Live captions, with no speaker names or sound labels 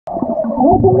Pack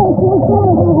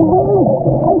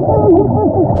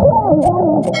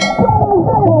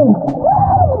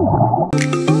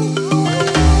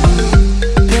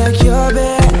your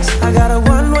bags. I got a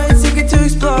one-way ticket to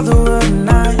explore the world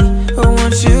tonight. I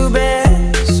want you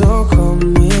back, so come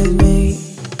with me.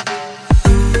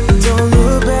 Don't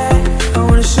look back. I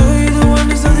wanna show you the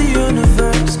wonders of the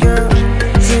universe, girl.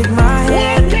 Take my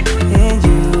hand and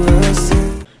you will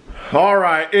see. All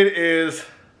right, it is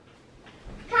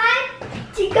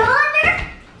Time to go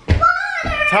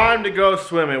underwater. time to go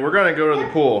swimming. We're gonna go to the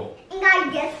pool. And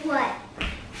guys, guess what?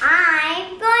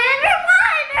 I'm going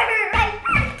underwater. My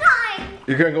first time.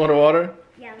 You're gonna go underwater?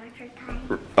 Yeah, my first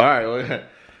time. All right, well,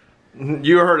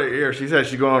 you heard it here. She said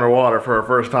she's going underwater for her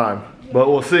first time. But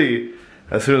we'll see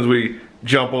as soon as we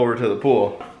jump over to the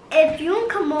pool. If you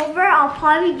come over, I'll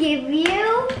probably give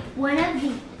you one of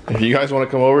these. If you guys want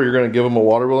to come over, you're gonna give them a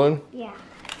water balloon? Yeah.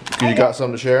 You got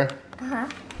something to share? Uh-huh.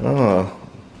 Oh,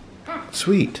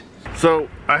 sweet. So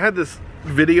I had this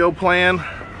video plan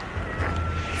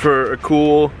for a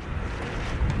cool,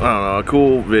 I don't know, a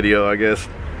cool video, I guess,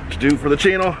 to do for the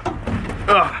channel.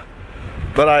 Ugh.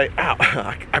 But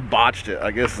I botched it,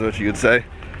 I guess is what you would say.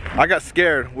 I got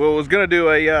scared. Well, I was gonna do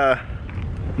a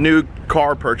new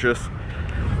car purchase.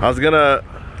 I was gonna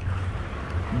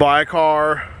buy a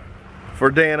car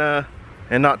for Dana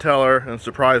and not tell her and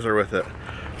surprise her with it.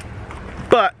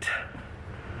 But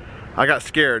I got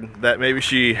scared that maybe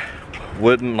she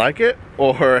wouldn't like it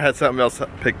or had something else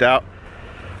picked out.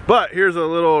 But here's a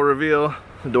little reveal.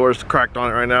 The door's cracked on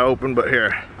it right now, open, but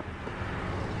here.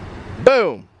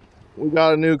 Boom! We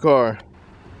got a new car.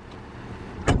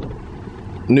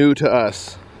 New to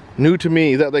us. New to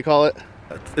me, is that what they call it?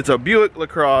 It's a Buick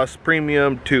LaCrosse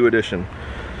Premium 2 Edition.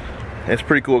 It's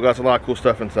pretty cool, got a lot of cool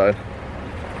stuff inside.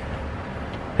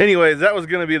 Anyways, that was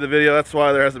gonna be the video. That's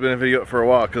why there hasn't been a video for a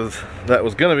while, because that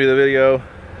was gonna be the video,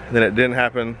 then it didn't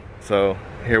happen. So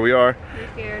here we are. You're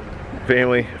scared.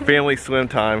 Family swim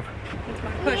time. It's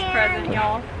my push present,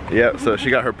 y'all. Yep, so she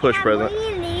got her push present. What do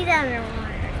you need underwater?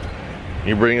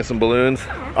 You bringing some balloons?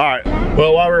 All right.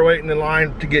 Well, while we're waiting in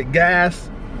line to get gas,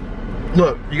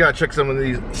 look, you gotta check some of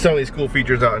these cool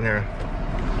features out in here.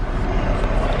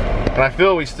 And I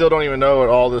feel we still don't even know what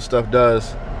all this stuff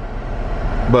does,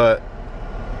 but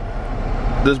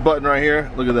this button right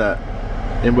here, look at that.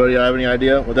 Anybody have any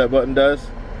idea what that button does?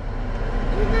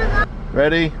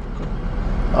 Ready?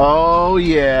 Oh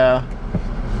yeah.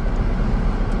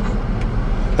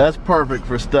 That's perfect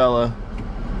for Stella.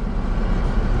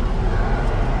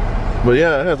 But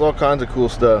yeah, it has all kinds of cool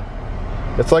stuff.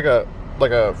 It's like a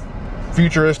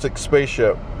futuristic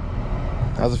spaceship.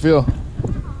 How's it feel?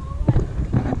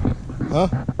 Huh?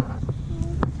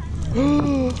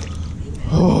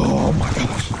 Oh my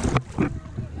gosh.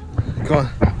 Come on.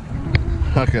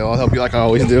 Okay, I'll help you like I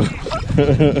always do.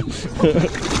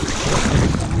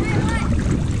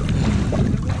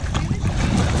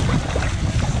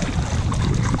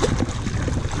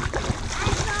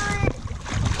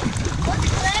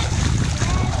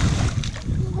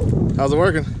 How's it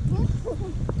working?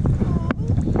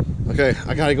 Okay,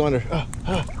 I gotta go under.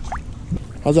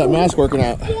 How's that mask working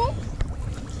out?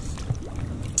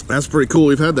 That's pretty cool.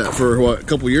 We've had that for what, a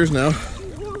couple years now.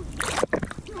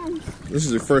 This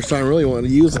is the first time really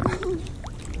wanting to use it.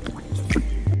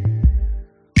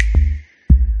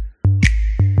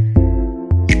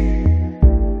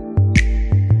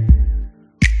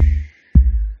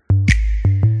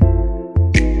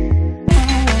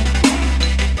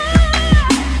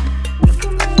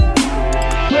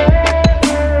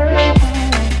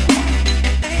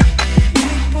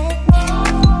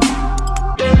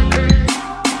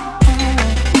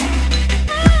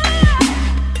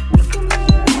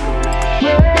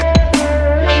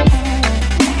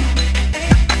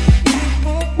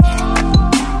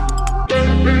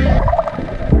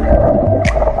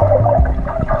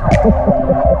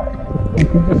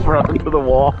 Just run into the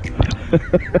wall.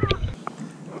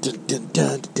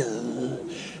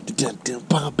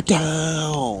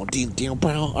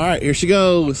 Alright, here she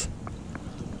goes.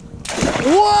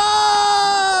 Whoa!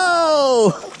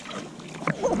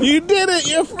 You did it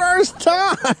your first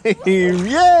time!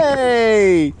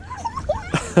 Yay!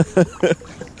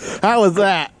 How was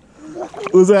that?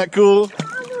 Was that cool?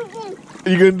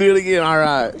 You gonna do it again?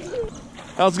 Alright.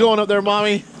 How's it going up there,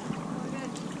 Mommy?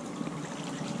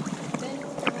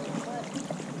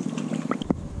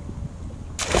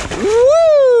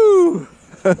 Woo!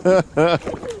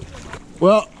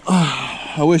 Well,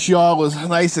 I wish y'all was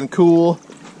nice and cool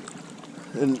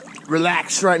and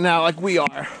relaxed right now like we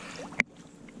are.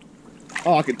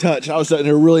 Oh, I could touch. I was sitting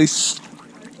here really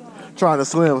trying to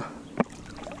swim.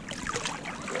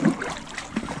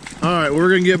 All right, we're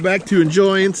gonna get back to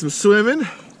enjoying some swimming.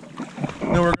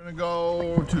 Then we're gonna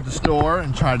go to the store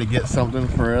and try to get something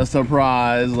for a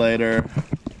surprise later.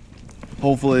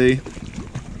 Hopefully,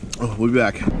 we'll be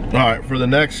back. All right, for the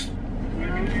next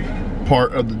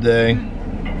part of the day,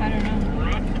 I don't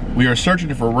know. we are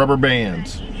searching for rubber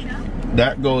bands.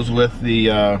 That goes with the,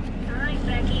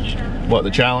 what, the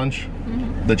challenge?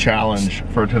 Mm-hmm. The challenge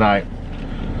for tonight.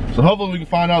 So hopefully we can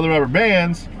find all the rubber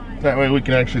bands. That way we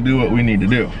can actually do what we need to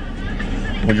do.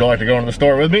 Would you like to go in the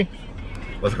store with me?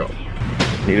 Let's go.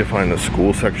 Need to find the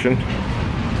school section.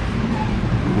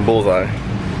 Bullseye.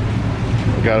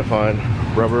 We gotta find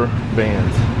rubber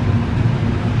bands.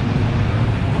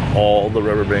 All the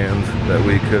rubber bands that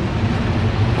we could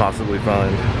possibly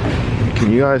find.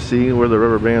 Can you guys see where the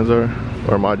rubber bands are?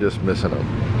 Or am I just missing them?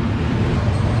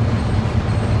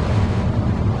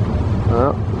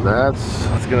 Well,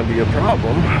 that's gonna be a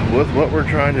problem with what we're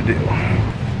trying to do.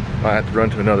 I have to run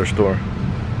to another store.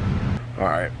 All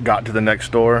right, got to the next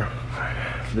store.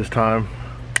 This time,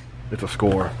 it's a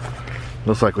score.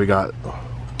 Looks like we got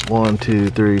 1,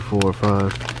 2, 3, 4,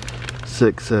 5,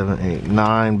 6, 7, 8,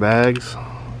 9 bags.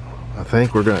 I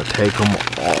think we're gonna take them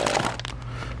all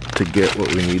to get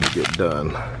what we need to get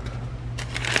done.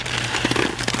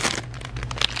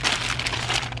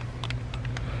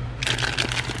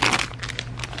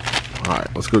 All right,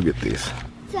 let's go get these.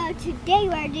 So today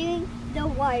we're doing the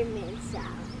watermelon salad.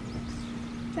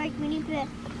 So like when you put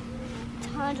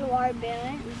tons of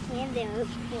watermelon, we can then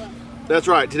explode. That's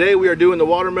right, today we are doing the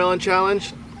watermelon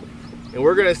challenge. And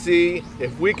we're gonna see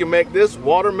if we can make this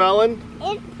watermelon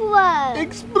explode.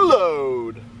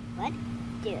 Let's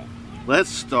do it. Let's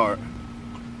start.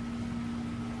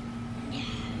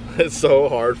 It's so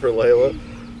hard for Layla.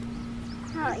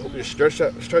 How easy. Just stretch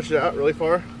it out really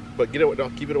far, but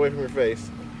don't keep it away from your face.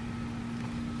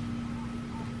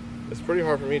 It's pretty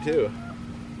hard for me too.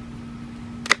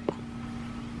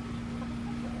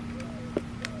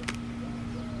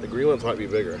 The green ones might be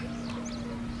bigger,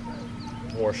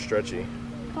 more stretchy.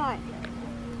 Fine.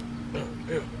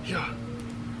 Yeah.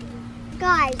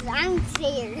 Guys, I'm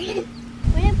scared.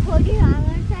 When it pulls you, I'm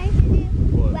gonna try to do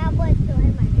grab what's still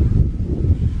in my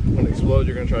mouth. When it explodes,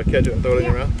 you're gonna try to catch it and throw it in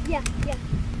your mouth? Yeah.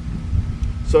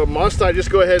 So must I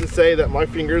just go ahead and say that my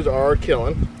fingers are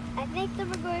killing? I think that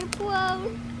we're going to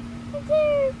explode.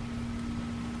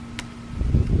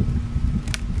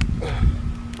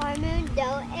 Watermelon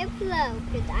don't explode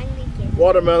because I'm making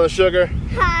Watermelon sugar.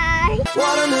 hi.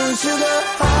 Watermelon sugar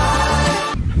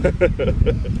high.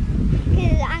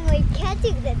 Because I'm going to catch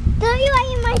it and throw you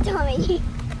right in my tummy.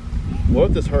 What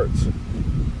if this hurts?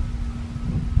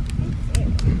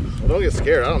 Well, don't get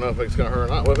scared. I don't know if it's gonna hurt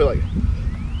or not. What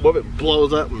if it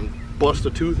blows up and busts a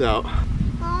tooth out? Oh,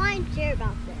 I'm sure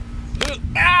about this.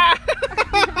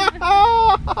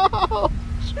 Oh,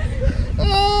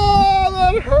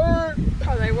 that hurt.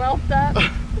 Are they whelped up?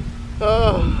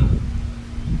 Oh.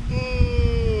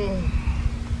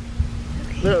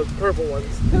 Those purple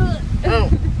ones. Oh,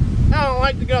 I don't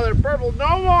like to go there purple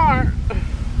no more.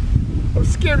 I'm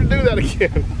scared to do that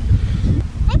again.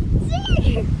 I'm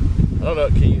scared. I don't know.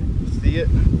 Can you see it?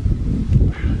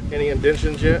 Any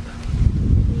indentions yet?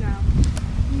 No.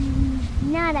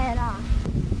 Not at all.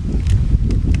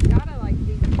 Gotta like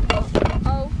these.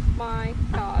 Oh my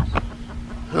gosh.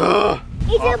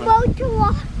 It's a boat to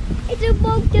walk. It's a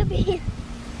boat to be.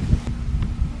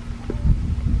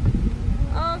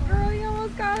 Oh girl, you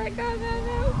almost got it. Go, go,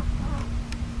 go.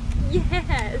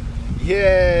 Yes.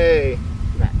 Yay!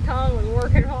 That tongue was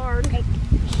working hard.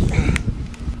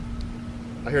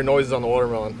 I hear noises on the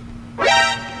watermelon.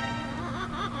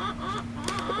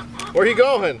 Where are you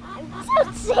going? I'm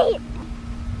so safe.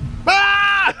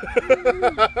 Ah!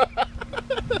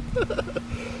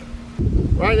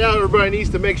 Right now, everybody needs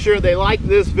to make sure they like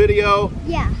this video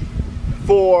Yeah.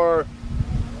 for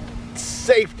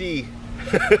safety.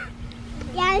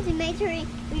 Yeah, to make sure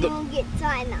we won't get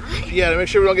shot in the eye. Yeah, to make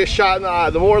sure we don't get shot in the eye.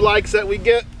 The more likes that we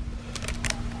get,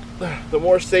 the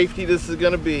more safety this is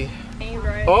gonna be. Aimed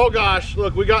right. Oh gosh,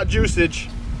 look, we got juicage.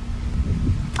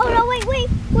 Oh no, wait.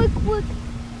 Look.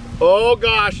 Oh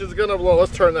gosh, it's gonna blow.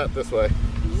 Let's turn that this way.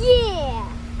 Yeah.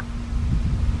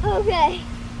 Okay.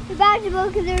 We're about to blow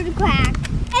because there's a crack.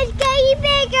 It's getting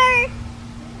bigger.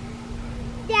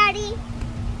 Daddy,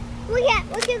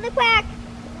 look at the crack.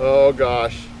 Oh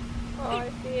gosh. Oh, I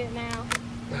see it now.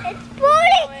 It's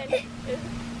exploding.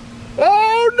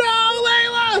 Oh no,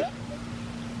 Layla!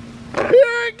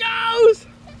 Here it goes!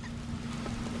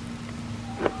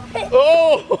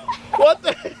 Oh, what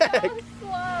the heck? So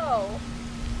slow.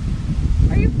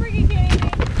 Are you freaking kidding me?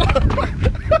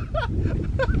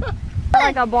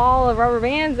 like a ball of rubber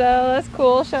bands though. That's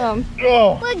cool. Show them.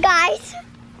 Oh. Look, guys.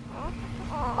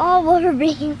 All rubber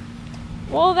bands.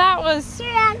 Well, that was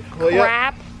Well, yeah.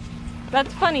 crap.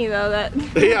 That's funny though. That.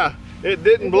 Yeah, it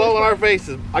didn't blow in our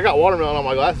faces. I got watermelon on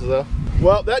my glasses though.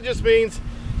 Well, that just means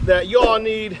that y'all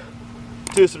need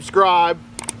to subscribe.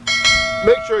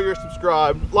 Make sure you're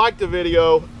subscribed. Like the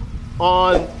video.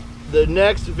 On the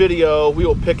next video, we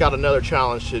will pick out another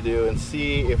challenge to do and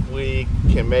see if we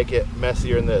can make it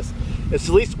messier than this. It's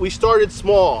at least we started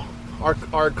small.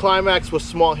 Our climax was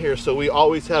small here, so we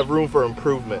always have room for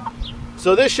improvement.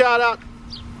 So this shout out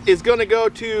is gonna go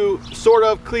to Sort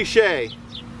of Cliche.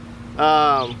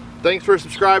 Thanks for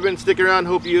subscribing, sticking around.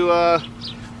 Hope you are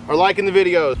liking the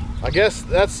videos. I guess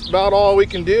that's about all we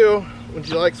can do. Would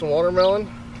you like some watermelon?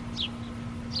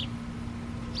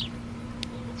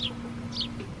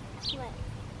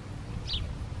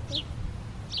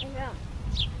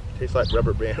 Tastes like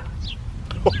rubber band.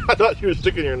 I thought you were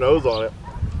sticking your nose on it.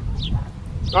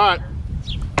 Alright.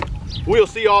 We'll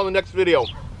see y'all in the next video.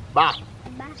 Bye.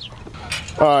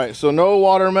 Alright, so no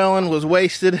watermelon was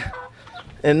wasted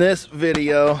in this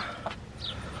video.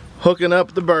 Hooking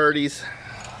up the birdies.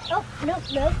 Oh, no.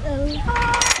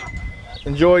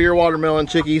 Enjoy your watermelon,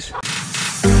 chickies.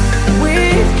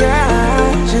 We've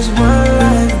got just one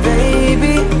life,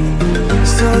 baby.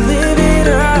 So live it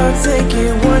up, take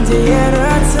it one day at a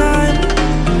time.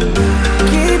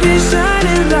 Keep it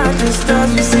shining like the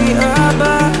stars we see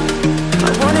above.